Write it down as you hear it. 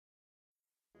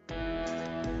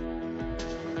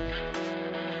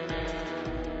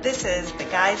This is the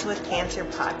Guys with Cancer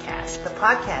podcast, the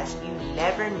podcast you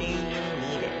never knew you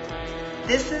needed.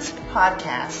 This is the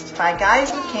podcast by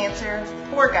guys with cancer,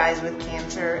 for guys with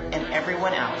cancer, and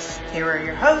everyone else. Here are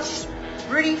your hosts,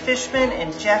 Rudy Fishman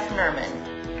and Jeff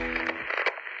Newman.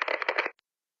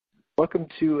 Welcome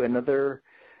to another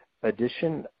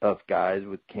edition of Guys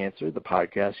with Cancer, the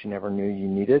podcast you never knew you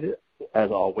needed. As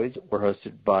always, we're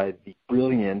hosted by the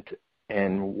brilliant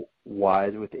and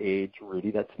wise with age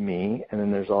Rudy, that's me. And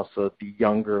then there's also the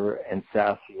younger and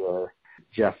sassier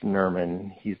Jeff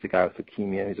Newman. He's the guy with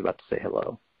leukemia who's about to say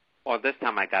hello. Well, this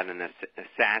time I got a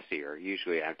sassier.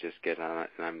 Usually I just get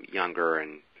I'm younger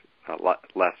and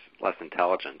less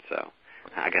intelligent, so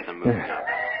I guess I'm moving up.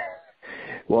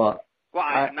 Well,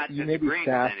 I'm not disagreeing with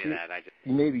any of that.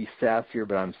 You may be sassier,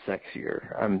 but I'm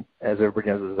sexier. I'm, as everybody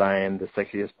knows, I am the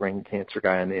sexiest brain cancer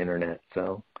guy on the internet.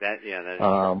 So that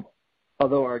is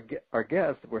although our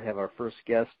guest, we have our first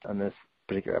guest on this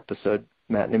particular episode,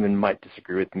 Matt Newman might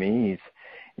disagree with me.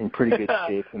 He's in pretty good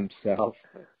shape himself.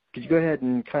 Could you go ahead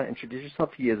and kind of introduce yourself?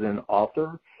 He is an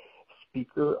author,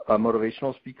 speaker, a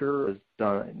motivational speaker, has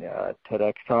done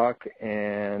TEDx talk,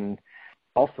 and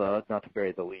also, not to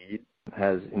bury the lead,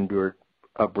 has endured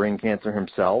brain cancer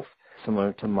himself,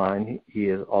 similar to mine. He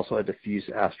is also a diffuse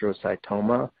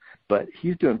astrocytoma, but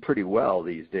he's doing pretty well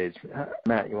these days.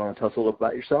 Matt, you want to tell us a little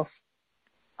about yourself?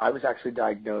 I was actually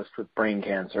diagnosed with brain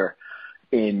cancer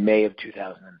in May of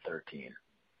 2013.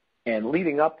 And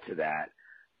leading up to that,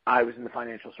 I was in the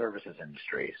financial services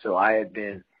industry. So I had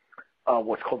been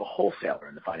what's called a wholesaler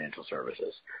in the financial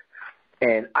services.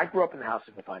 And I grew up in the house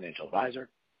of a financial advisor.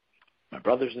 My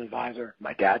brother's an advisor.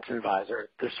 My dad's an advisor.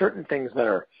 There's certain things that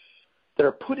are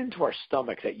put into our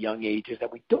stomachs at young ages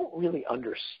that we don't really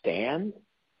understand.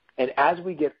 And as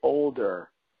we get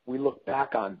older, we look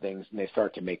back on things and they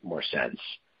start to make more sense.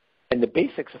 And the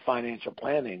basics of financial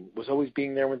planning was always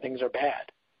being there when things are bad,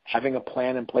 having a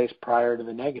plan in place prior to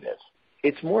the negative.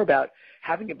 It's more about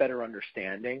having a better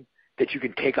understanding that you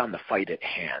can take on the fight at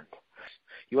hand.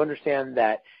 You understand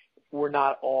that we're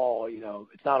not all,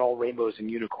 it's not all rainbows and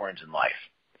unicorns in life.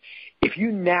 If you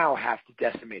now have to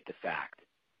decimate the fact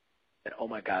that, oh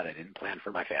my God, I didn't plan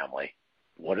for my family.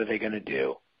 What are they going to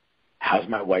do? How's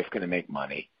my wife going to make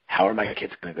money? How are my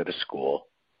kids going to go to school?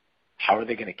 How are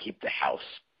they going to keep the house?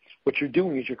 What you're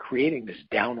doing is you're creating this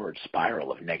downward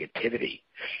spiral of negativity.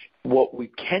 What we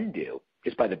can do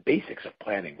is by the basics of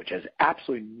planning, which has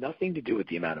absolutely nothing to do with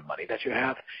the amount of money that you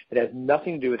have. It has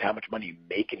nothing to do with how much money you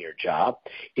make in your job.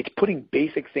 It's putting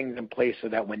basic things in place so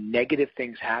that when negative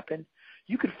things happen,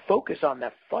 you could focus on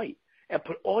that fight and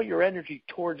put all your energy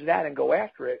towards that and go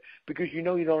after it because you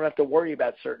know you don't have to worry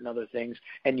about certain other things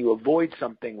and you avoid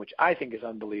something which I think is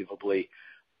unbelievably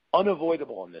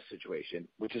unavoidable in this situation,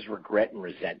 which is regret and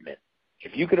resentment.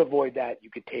 If you could avoid that, you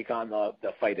could take on the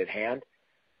fight at hand.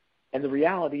 And the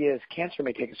reality is cancer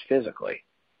may take us physically.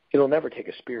 It'll never take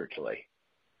us spiritually.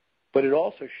 But it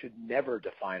also should never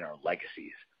define our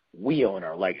legacies. We own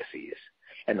our legacies.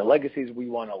 And the legacies we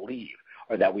want to leave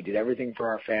are that we did everything for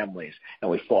our families and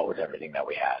we fought with everything that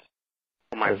we had.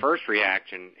 My first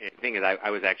reaction, the thing is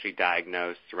I was actually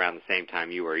diagnosed around the same time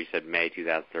you were. You said May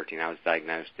 2013. I was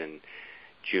diagnosed in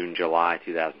June, July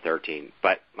 2013.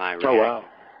 But my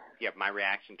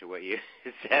reaction to what you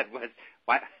said was,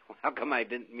 how come I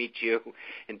didn't meet you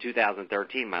in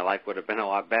 2013? My life would have been a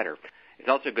lot better. It's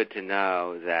also good to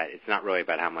know that it's not really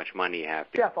about how much money you have.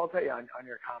 Jeff, I'll tell you on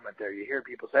your comment there, you hear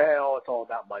people say, oh, it's all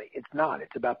about money. It's not.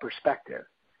 It's about perspective.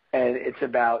 And it's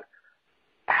about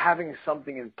having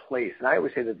something in place. And I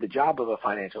always say that the job of a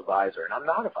financial advisor, and I'm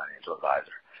not a financial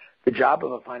advisor, the job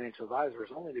of a financial advisor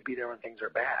is only to be there when things are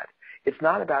bad. It's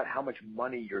not about how much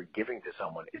money you're giving to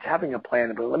someone. It's having a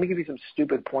plan. But let me give you some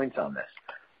stupid points on this.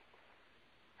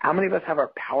 How many of us have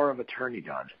our power of attorney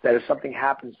done? That if something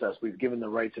happens to us, we've given the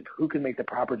rights of who can make the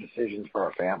proper decisions for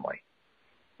our family.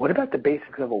 What about the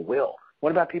basics of a will?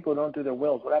 What about people who don't do their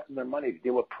wills? What happens to their money? They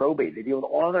deal with probate. They deal with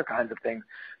all other kinds of things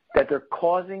that they're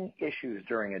causing issues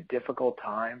during a difficult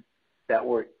time that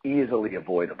were easily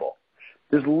avoidable.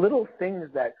 There's little things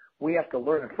that we have to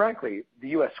learn. And frankly, the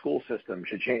U.S. school system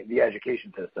should change, the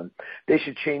education system, they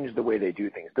should change the way they do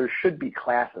things. There should be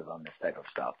classes on this type of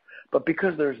stuff. But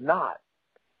because there's not,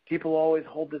 people always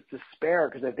hold this despair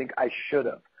because they think I should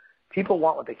have. People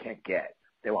want what they can't get.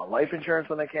 They want life insurance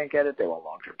when they can't get it. They want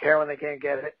long-term care when they can't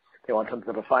get it. They want some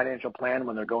type of financial plan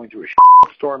when they're going through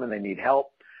a storm and they need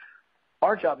help.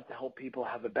 Our job is to help people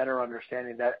have a better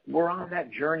understanding that we're on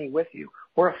that journey with you.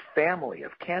 We're a family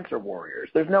of cancer warriors.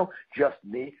 There's no just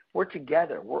me. We're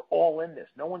together. We're all in this.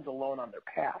 No one's alone on their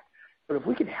path. But if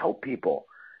we can help people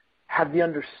have the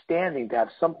understanding to have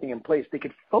something in place, they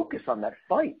could focus on that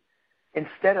fight.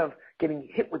 instead of getting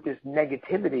hit with this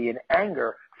negativity and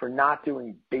anger for not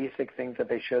doing basic things that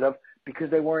they should have because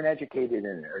they weren't educated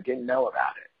in it or didn't know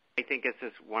about it. I think this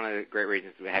is one of the great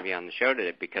reasons we have you on the show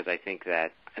today, because I think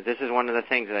that this is one of the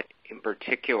things that, in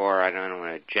particular, I don't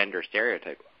want to gender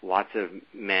stereotype, lots of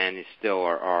men still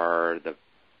are the,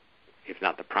 if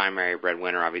not the primary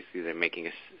breadwinner, obviously they're making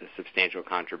a substantial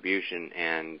contribution,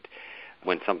 and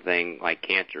when something like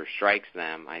cancer strikes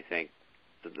them, I think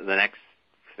the next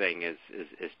thing is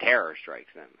terror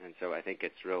strikes them. And so I think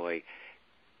it's really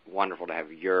wonderful to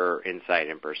have your insight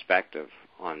and perspective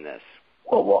on this.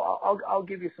 Well, I'll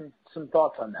give you some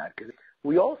thoughts on that, because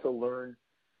we also learn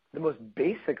the most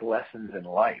basic lessons in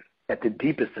life at the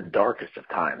deepest and darkest of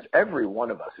times. Every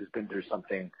one of us who's been through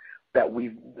something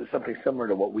similar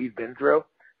to what we've been through,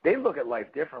 they look at life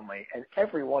differently, and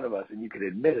every one of us, and you can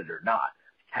admit it or not,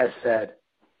 has said,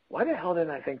 why the hell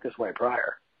didn't I think this way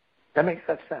prior? That makes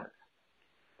such sense.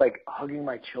 Like hugging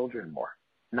my children more,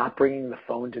 not bringing the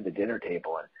phone to the dinner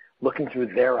table and looking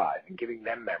through their eyes and giving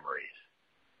them memories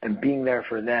and being there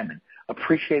for them and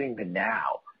appreciating the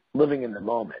now, living in the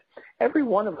moment. Every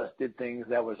one of us did things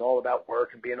that was all about work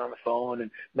and being on the phone and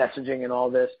messaging and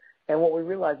all this. And what we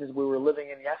realized is we were living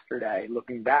in yesterday,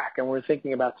 looking back, and we're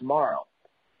thinking about tomorrow.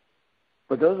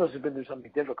 But those of us who've been through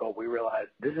something difficult, we realize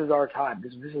this is our time.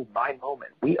 This is my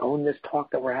moment. We own this talk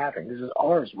that we're having. This is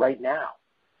ours right now.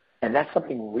 And that's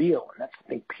something real, and that's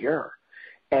something pure.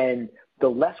 And the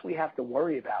less we have to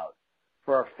worry about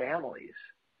for our families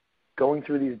going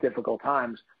through these difficult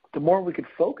times, the more we could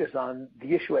focus on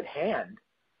the issue at hand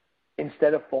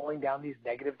instead of falling down these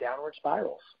negative downward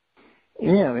spirals.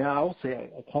 Yeah, I mean, I will say,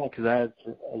 because I had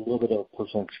a little bit of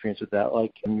personal experience with that.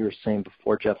 Like you were saying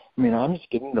before, Jeff, I mean, I'm just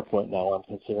getting to the point now where I'm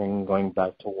considering going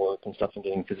back to work and stuff and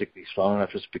getting physically strong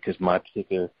enough, just because my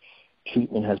particular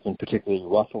treatment has been particularly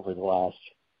rough over the last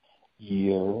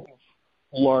year.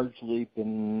 Largely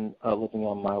been living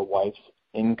on my wife's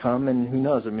income, and who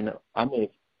knows, I mean, I may have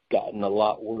gotten a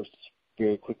lot worse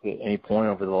very quickly at any point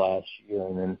over the last year,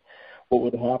 and then what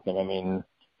would happen? I mean,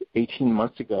 18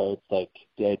 months ago, it's like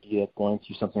the idea of going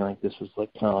through something like this was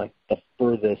like kind of like the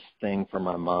furthest thing from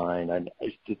my mind. I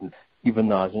just didn't, even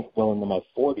though I was well into my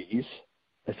 40s,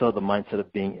 I still had the mindset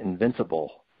of being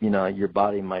invincible. You know, your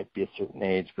body might be a certain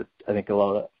age, but I think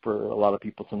for a lot of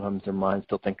people, sometimes their minds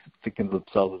still thinking of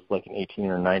themselves as like an 18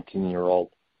 or 19-year-old,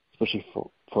 especially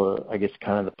for I guess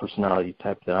kind of the personality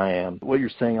type that I am. What you're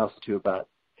saying also too about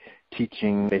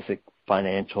teaching basic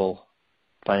financial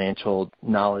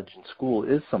knowledge in school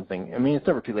is something. I mean, it's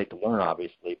never too late to learn,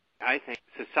 obviously. I think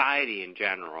society in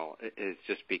general has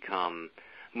just become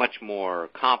much more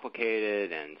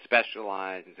complicated and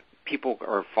specialized. People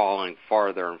are falling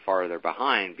farther and farther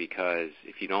behind because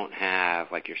if you don't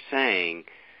have, like you're saying,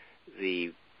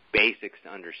 the basics to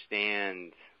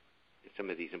understand some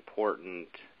of these important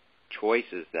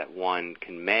choices that one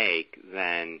can make,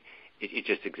 then it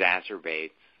just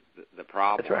exacerbates the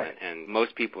problem. That's right. And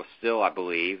most people still, I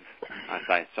believe, as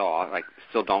I saw, like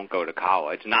still don't go to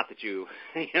college. Not that you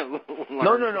know,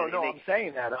 No. I'm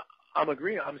saying that. I'm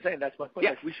agreeing. I'm saying that's my point.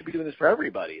 Yeah. Like, we should be doing this for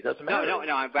everybody. It doesn't matter.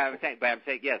 No. I'm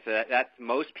saying yes. That's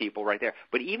most people right there.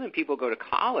 But even people go to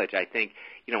college. I think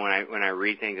when I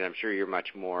read things, I'm sure you're much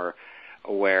more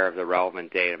aware of the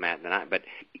relevant data, Matt, than I. But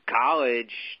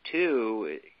college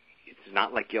too, it's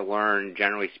not like you learn,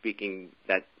 generally speaking,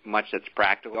 that much that's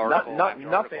practical.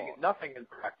 Nothing in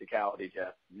practicality,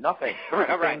 Jeff. Nothing.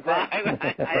 Right.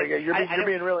 You're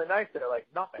being really nice there. Like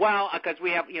nothing. Well, because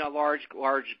we have large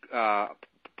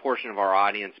portion of our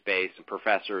audience base,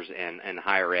 professors and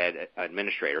higher ed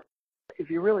administrators.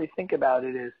 If you really think about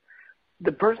it, is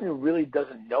the person who really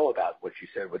doesn't know about what you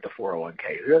said with the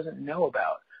 401k, who doesn't know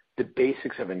about the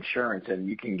basics of insurance, and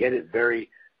you can get it very,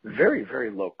 very,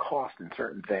 very low cost in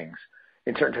certain things,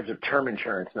 in certain types of term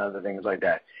insurance and other things like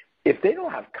that. If they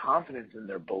don't have confidence in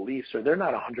their beliefs or they're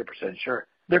not 100% sure,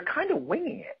 they're kind of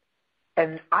winging it.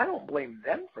 And I don't blame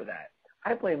them for that.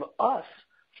 I blame us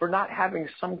for not having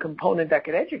some component that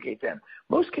could educate them.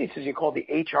 Most cases you call the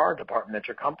HR department at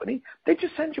your company, they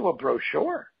just send you a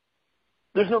brochure.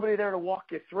 There's nobody there to walk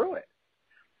you through it.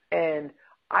 And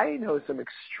I know some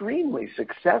extremely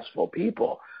successful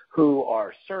people who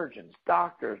are surgeons,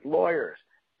 doctors, lawyers,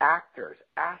 actors,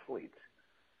 athletes.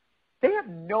 They have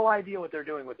no idea what they're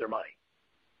doing with their money.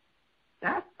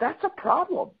 That's a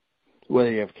problem.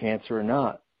 Whether you have cancer or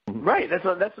not. Right, that's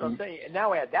what I'm saying. And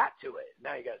now add that to it.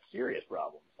 Now you got serious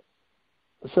problems.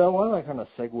 So I want to kind of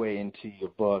segue into your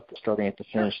book, Starting at the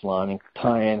Finish Line, and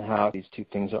tie in how these two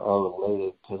things are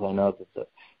related, because I know that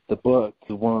the book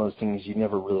is one of those things you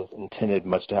never really intended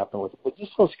much to happen with. But this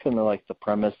was kind of like the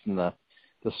premise and the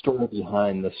the story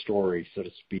behind the story, so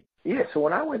to speak. Yeah, so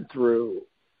when I went through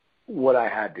what I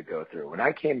had to go through, when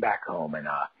I came back home and,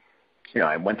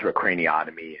 I went through a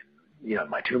craniotomy and,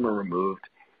 my tumor removed,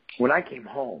 when I came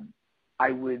home,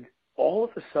 I would all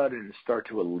of a sudden start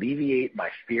to alleviate my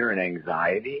fear and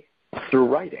anxiety through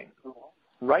writing.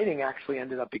 Writing actually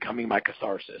ended up becoming my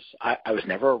catharsis. I was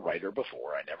never a writer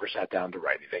before. I never sat down to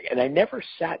write anything. And I never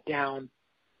sat down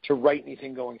to write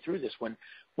anything going through this. When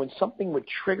something would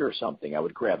trigger something, I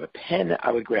would grab a pen,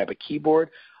 I would grab a keyboard,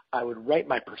 I would write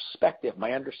my perspective,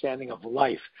 my understanding of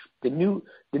life, the new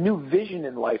vision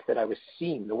in life that I was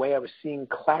seeing, the way I was seeing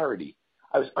clarity.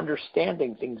 I was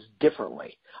understanding things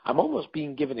differently. I'm almost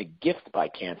being given a gift by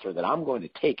cancer that I'm going to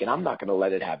take, and I'm not going to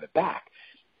let it have it back.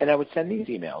 And I would send these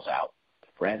emails out to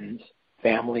friends,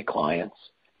 family, clients,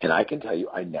 and I can tell you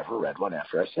I never read one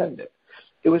after I sent it.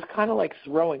 It was kind of like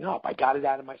throwing up. I got it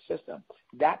out of my system.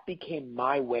 That became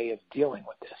my way of dealing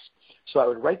with this. So I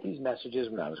would write these messages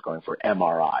when I was going for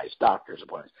MRIs, doctor's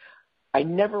appointments. I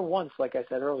never once, like I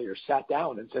said earlier, sat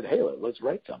down and said, hey, let's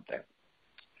write something.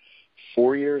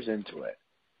 4 years into it,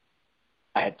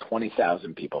 I had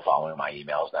 20,000 people following my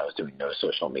emails, and I was doing no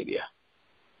social media.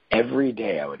 Every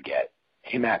day I would get,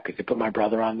 hey, Matt, could you put my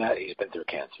brother on that? He's been through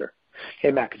cancer.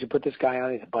 Hey, Matt, could you put this guy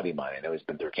on? He's a buddy of mine. I know he's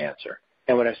been through cancer.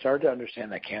 And when I started to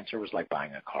understand that cancer was like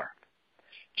buying a car.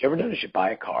 Did you ever notice you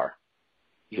buy a car,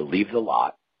 you leave the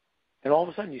lot, and all of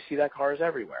a sudden you see that car is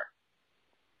everywhere?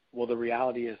 Well, the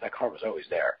reality is that car was always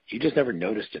there. You just never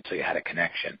noticed it until you had a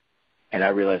connection. And I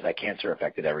realized that cancer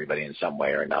affected everybody in some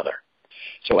way or another.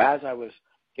 So as I was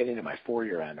getting to my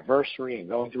 4-year anniversary and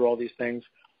going through all these things,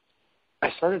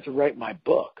 I started to write my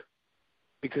book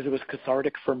because it was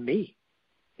cathartic for me.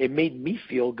 It made me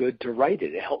feel good to write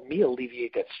it. It helped me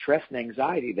alleviate that stress and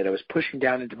anxiety that I was pushing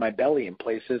down into my belly in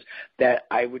places that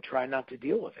I would try not to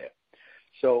deal with it.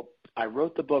 So I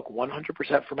wrote the book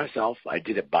 100% for myself. I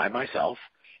did it by myself,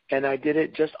 and I did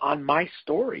it just on my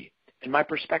story and my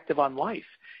perspective on life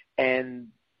and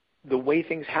the way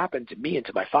things happened to me and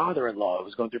to my father-in-law who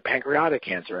was going through pancreatic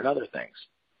cancer and other things.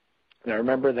 And I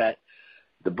remember that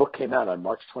the book came out on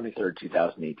March 23rd,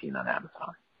 2018 on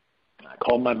Amazon. I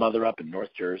called my mother up in North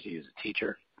Jersey, who's a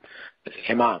teacher. I said,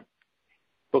 hey, Mom,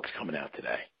 book's coming out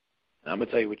today. And I'm going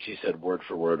to tell you what she said word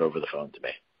for word over the phone to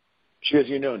me. She goes,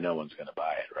 no one's going to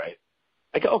buy it, right?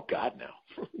 I go, oh, God, no.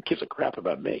 Who gives a crap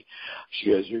about me?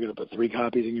 She goes, you're going to put 3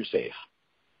 copies in your safe.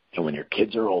 And when your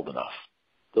kids are old enough,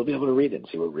 they'll be able to read it and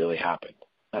see what really happened.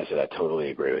 I said, I totally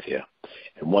agree with you.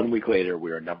 And 1 week later, we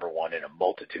were number 1 in a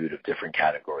multitude of different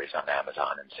categories on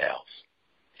Amazon in sales.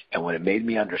 And what it made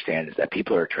me understand is that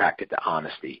people are attracted to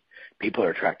honesty. People are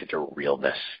attracted to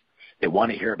realness. They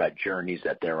want to hear about journeys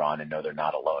that they're on and know they're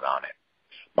not alone on it.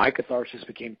 My catharsis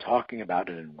became talking about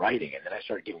it and writing, and then I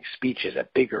started giving speeches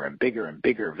at bigger and bigger and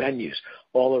bigger venues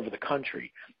all over the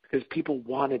country because people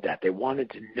wanted that. They wanted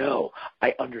to know,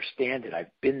 I understand it.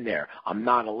 I've been there. I'm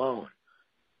not alone.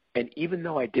 And even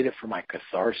though I did it for my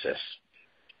catharsis,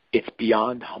 it's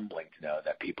beyond humbling to know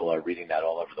that people are reading that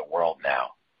all over the world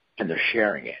now, and they're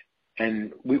sharing it.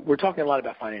 And we're talking a lot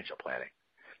about financial planning.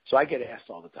 So I get asked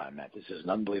all the time, Matt, this is an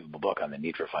unbelievable book on the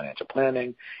need for financial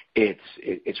planning.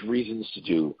 It's reasons to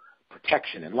do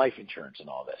protection and life insurance and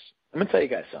all this. I'm going to tell you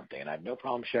guys something, and I have no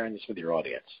problem sharing this with your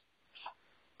audience.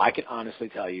 I can honestly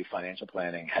tell you financial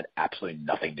planning had absolutely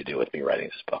nothing to do with me writing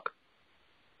this book.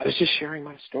 I was just sharing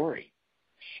my story.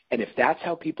 And if that's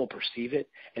how people perceive it,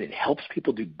 and it helps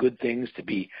people do good things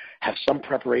to have some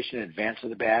preparation in advance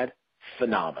of the bad,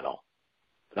 phenomenal.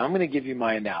 But I'm going to give you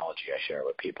my analogy I share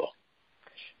with people.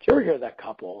 Do you ever hear that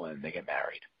couple and they get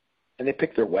married and they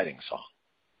pick their wedding song?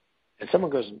 And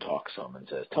someone goes and talks to them and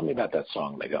says, tell me about that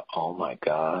song. They go, oh, my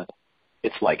God,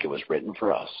 it's like it was written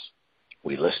for us.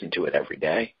 We listen to it every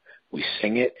day. We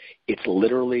sing it. It's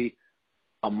literally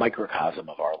a microcosm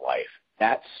of our life.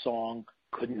 That song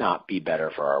could not be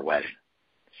better for our wedding.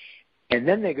 And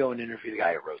then they go and interview the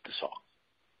guy who wrote the song.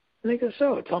 And they go,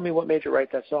 so tell me what made you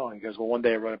write that song? He goes, well, one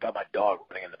day I wrote about my dog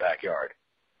running in the backyard.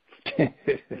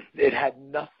 It had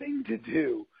nothing to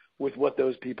do with what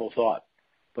those people thought.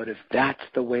 But if that's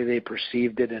the way they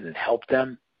perceived it and it helped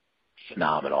them,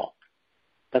 phenomenal.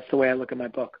 That's the way I look at my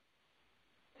book.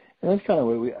 And that's kind of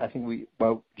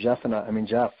what Jeff and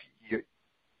Jeff,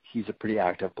 he's a pretty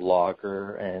active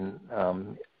blogger,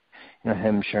 and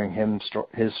him sharing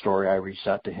his story, I reached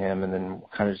out to him, and then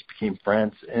kind of just became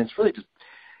friends. And it's really just,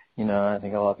 I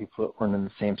think a lot of people who are in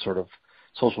the same sort of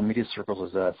social media circles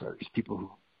as us are just people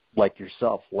who, like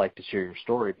yourself, like to share your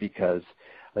story, because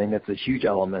I think that's a huge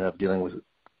element of dealing with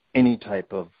any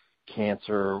type of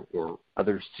cancer or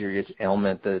other serious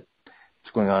ailment that's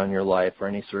going on in your life, or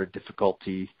any sort of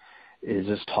difficulty is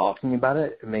just talking about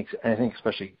it. It makes, I think,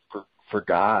 especially for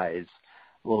guys,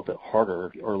 a little bit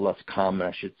harder or less common,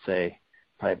 I should say,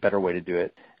 probably a better way to do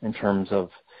it in terms of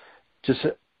just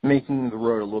making the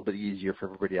road a little bit easier for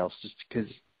everybody else. Just because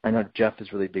I know Jeff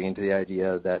is really big into the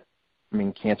idea that, I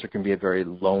mean, cancer can be a very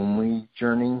lonely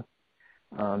journey.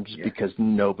 Because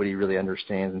nobody really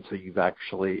understands until you've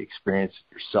actually experienced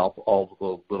yourself all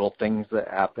the little things that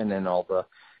happen and all the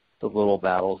little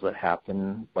battles that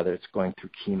happen, whether it's going through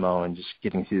chemo and just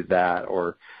getting through that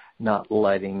or not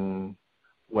letting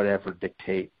whatever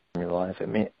dictate in your life. I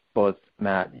mean, both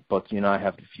you and I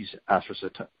have diffuse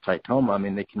astrocytoma. I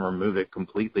mean, they can remove it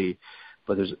completely,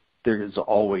 but there's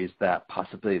always that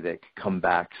possibility that it could come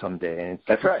back someday, and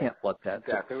that's right. You can't let that.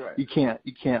 Exactly right.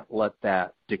 You can't let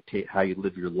that dictate how you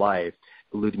live your life.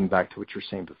 Alluding back to what you were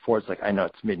saying before, it's like I know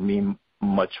it's made me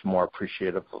much more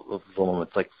appreciative of the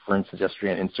moments. Like for instance,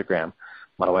 yesterday on Instagram,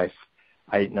 my wife,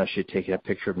 I didn't know she had taken a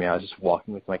picture of me. I was just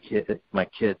walking with my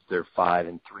kids. They're 5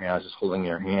 and 3. And I was just holding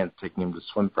their hands, taking them to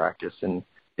swim practice, and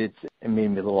it made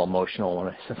me a little emotional when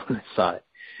I saw it.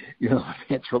 You know, my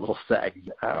pants were a little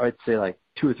saggy. I would say like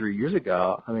 2 or 3 years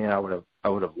ago, I mean, I would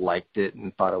have liked it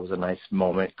and thought it was a nice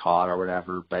moment caught or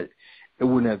whatever, but it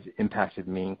wouldn't have impacted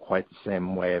me in quite the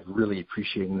same way of really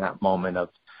appreciating that moment of.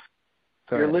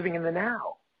 You're living in the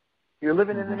now. You're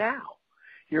living in the now.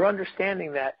 You're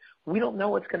understanding that we don't know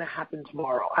what's going to happen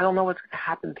tomorrow. I don't know what's going to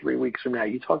happen 3 weeks from now.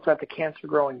 You talked about the cancer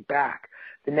growing back,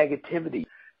 the negativity,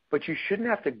 but you shouldn't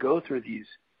have to go through these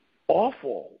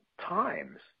awful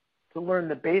times to learn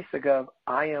the basic of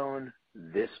I own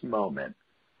this moment.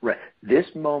 Right. This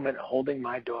moment holding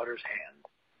my daughter's hand,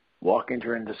 walking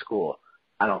her into school.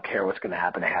 I don't care what's going to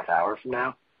happen a half hour from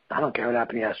now. I don't care what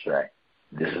happened yesterday.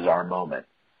 This is our moment.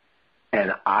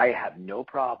 And I have no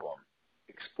problem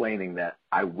explaining that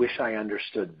I wish I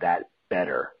understood that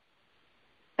better.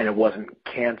 And it wasn't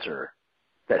cancer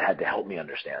that had to help me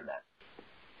understand that.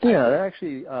 Yeah, that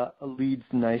actually leads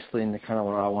nicely into kind of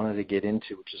what I wanted to get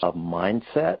into, which is a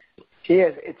mindset. Yeah,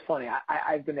 it's funny.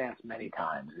 I've been asked many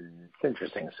times, and it's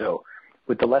interesting. So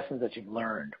with the lessons that you've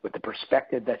learned, with the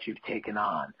perspective that you've taken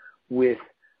on, with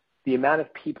the amount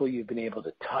of people you've been able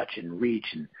to touch and reach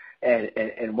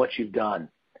and what you've done,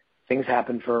 things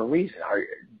happen for a reason.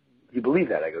 Do you believe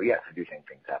that? I go, yes, I do think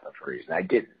things happen for a reason. I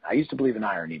didn't. I used to believe in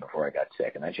irony before I got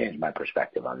sick, and I changed my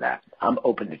perspective on that. I'm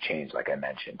open to change, like I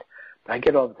mentioned. But I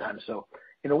get all the time. So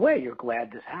in a way, you're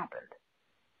glad this happened.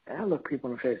 And I look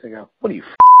people in the face and go, what are you,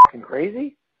 fucking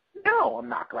crazy? No, I'm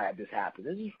not glad this happened.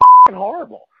 This is fucking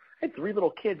horrible. I had 3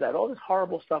 little kids. I had all this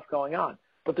horrible stuff going on.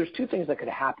 But there's 2 things that could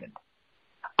have happened.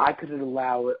 I could have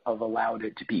allowed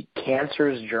it to be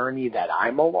cancer's journey that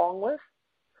I'm along with,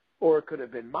 or it could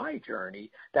have been my journey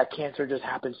that cancer just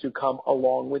happens to come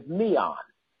along with me on.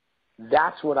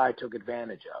 That's what I took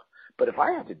advantage of. But if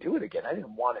I had to do it again, I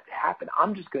didn't want it to happen.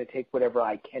 I'm just going to take whatever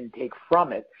I can take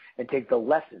from it and take the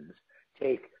lessons,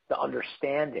 take the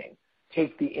understanding,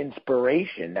 take the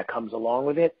inspiration that comes along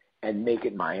with it and make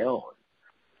it my own.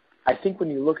 I think when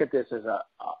you look at this as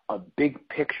a big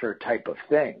picture type of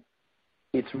thing,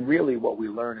 it's really what we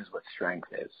learn is what strength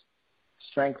is.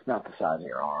 Strength's not the size of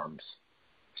your arms.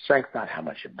 Strength's not how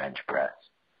much you bench press.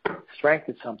 Strength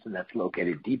is something that's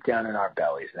located deep down in our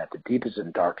bellies, and at the deepest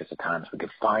and darkest of times, we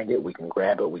can find it, we can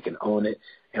grab it, we can own it,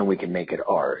 and we can make it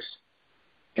ours.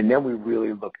 And then we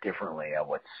really look differently at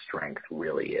what strength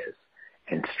really is.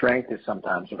 And strength is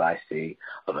sometimes what I see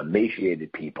of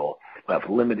emaciated people who have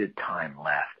limited time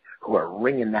left, who are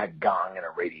ringing that gong in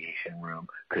a radiation room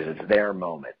because it's their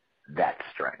moment. That's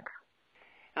strength.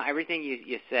 Now, everything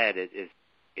you said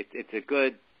it's a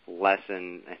good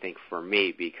lesson, I think, for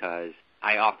me, because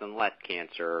I often let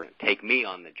cancer take me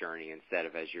on the journey instead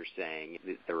of, as you're saying,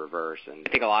 the reverse. And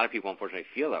I think a lot of people, unfortunately,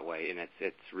 feel that way, and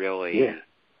it's really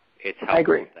it's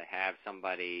helpful to have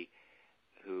somebody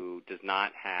who does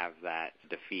not have that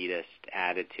defeatist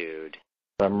attitude.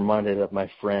 I'm reminded of my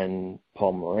friend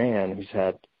Paul Moran, who's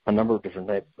had a number of different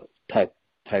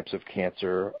types of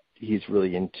cancer. He's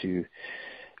really into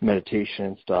meditation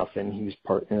and stuff, and he was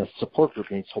part in a support group,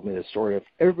 and he told me the story of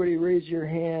everybody raise your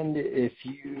hand if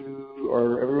you,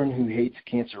 or everyone who hates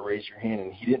cancer raise your hand,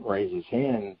 and he didn't raise his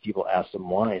hand, and people asked him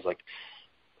why. He's like,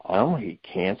 I don't hate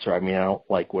cancer. I mean, I don't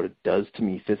like what it does to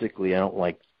me physically. I don't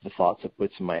like the thoughts it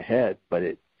puts in my head, but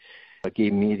it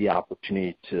gave me the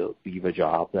opportunity to leave a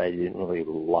job that I didn't really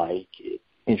like. It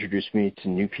introduced me to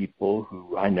new people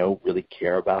who I know really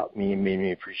care about me and made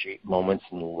me appreciate moments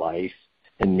in life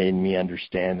and made me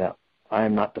understand that I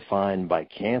am not defined by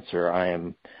cancer. I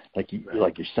am, like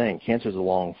you're saying, cancer is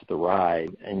along for the ride,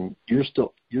 and you're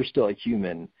still a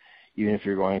human, even if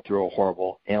you're going through a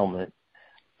horrible ailment.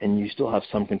 and you still have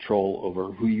some control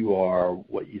over who you are,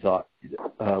 what you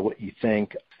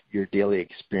think, your daily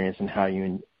experience, and how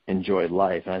you enjoy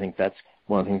life. And I think that's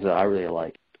one of the things that I really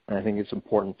like. And I think it's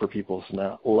important for people to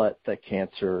not let that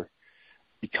cancer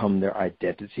become their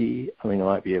identity. I mean, it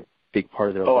might be a big part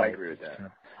of their life. I agree with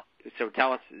that. So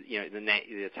tell us,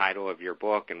 the title of your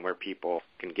book and where people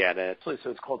can get it. So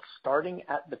it's called Starting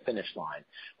at the Finish Line,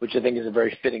 which I think is a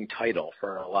very fitting title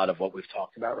for a lot of what we've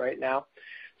talked about right now.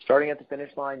 Starting at the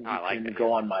Finish Line, you can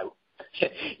go on my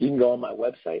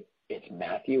website. It's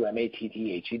Matthew,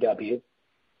 MATTHEW,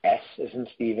 S as in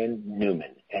Stephen,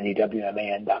 Newman,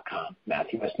 NEWMAN.com,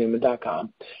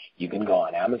 MatthewSNewman.com. You can go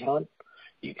on Amazon.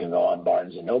 You can go on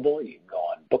Barnes & Noble. You can go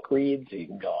on BookReads. You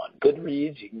can go on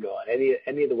Goodreads. You can go on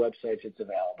any of the websites it's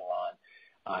available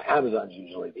on. Amazon's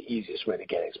usually the easiest way to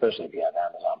get it, especially if you have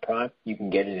Amazon Prime. You can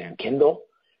get it in Kindle,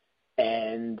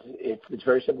 and it's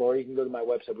very simple. Or you can go to my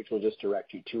website, which will just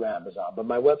direct you to Amazon. But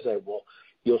my website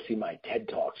you'll see my TED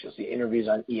Talks. You'll see interviews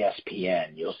on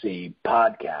ESPN. You'll see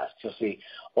podcasts. You'll see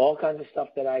all kinds of stuff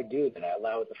that I do that I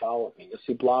allow it to follow me. You'll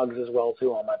see blogs as well,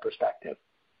 too, on my perspective.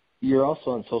 You're also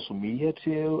on social media,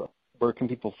 too. Where can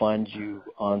people find you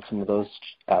on some of those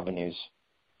avenues?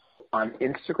 On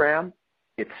Instagram,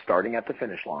 it's Starting at the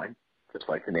Finish Line, just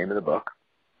like the name of the book.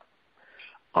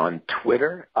 On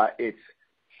Twitter, it's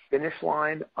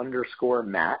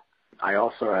finishline_Matt. I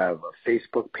also have a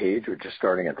Facebook page, which is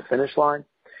Starting at the Finish Line.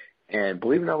 And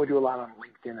believe it or not, we do a lot on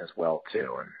LinkedIn as well,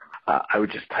 too. And I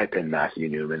would just type in Matthew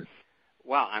Newman.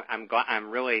 Well, I'm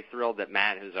really thrilled that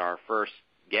Matt is our first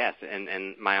guest,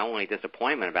 and my only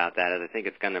disappointment about that is I think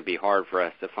it's going to be hard for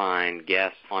us to find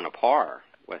guests on a par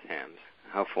with him.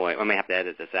 Hopefully, we may have to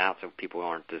edit this out so people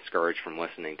aren't discouraged from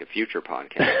listening to future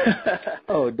podcasts.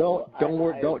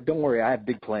 Don't worry. I have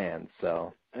big plans.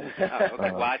 So. Okay.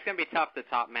 Well, it's going to be tough to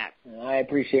top Matt. I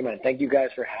appreciate it. Thank you guys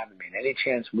for having me. And any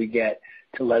chance we get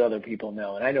to let other people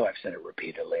know, and I know I've said it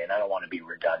repeatedly, and I don't want to be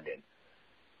redundant,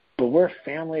 but we're a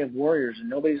family of warriors, and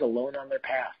nobody's alone on their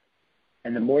path.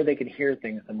 And the more they can hear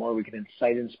things, the more we can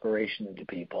incite inspiration into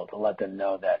people to let them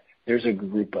know that there's a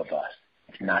group of us.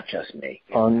 It's not just me.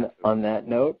 On that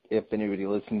note, if anybody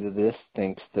listening to this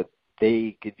thinks that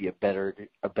they could be a better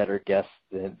guest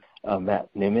than Matt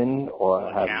Newman, or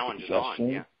have a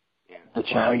suggestion, the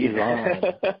challenge is on.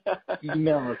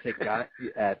 Email us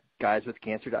at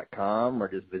guyswithcancer.com, or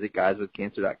just visit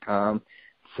guyswithcancer.com.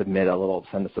 Send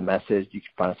us a message. You can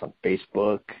find us on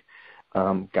Facebook.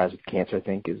 Guys with Cancer, I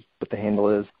think, is what the handle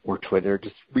is, or Twitter.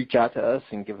 Just reach out to us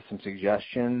and give us some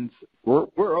suggestions.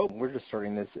 We're open. We're just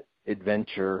starting this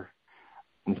adventure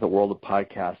into the world of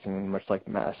podcasting, much like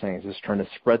Matt was saying, is just trying to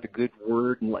spread the good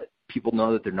word and let people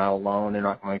know that they're not alone, they're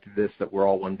not going through this, that we're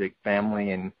all one big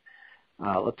family, and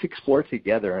let's explore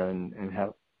together and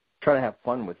try to have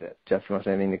fun with it. Jeff, you want to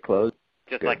say anything to close?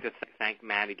 Just like to thank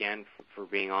Matt again for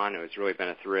being on. It's really been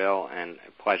a thrill and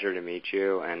a pleasure to meet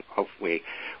you, and hopefully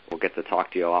we'll get to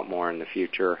talk to you a lot more in the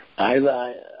future. I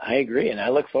agree, and I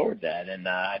look forward to that, and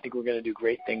I think we're going to do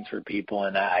great things for people,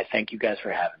 and I thank you guys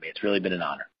for having me. It's really been an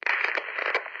honor.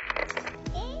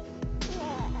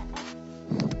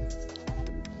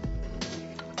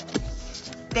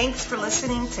 Thanks for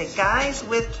listening to Guys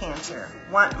with Cancer.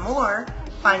 Want more?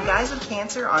 Find Guys with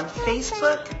Cancer on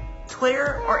Facebook,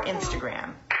 Twitter, or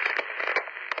Instagram.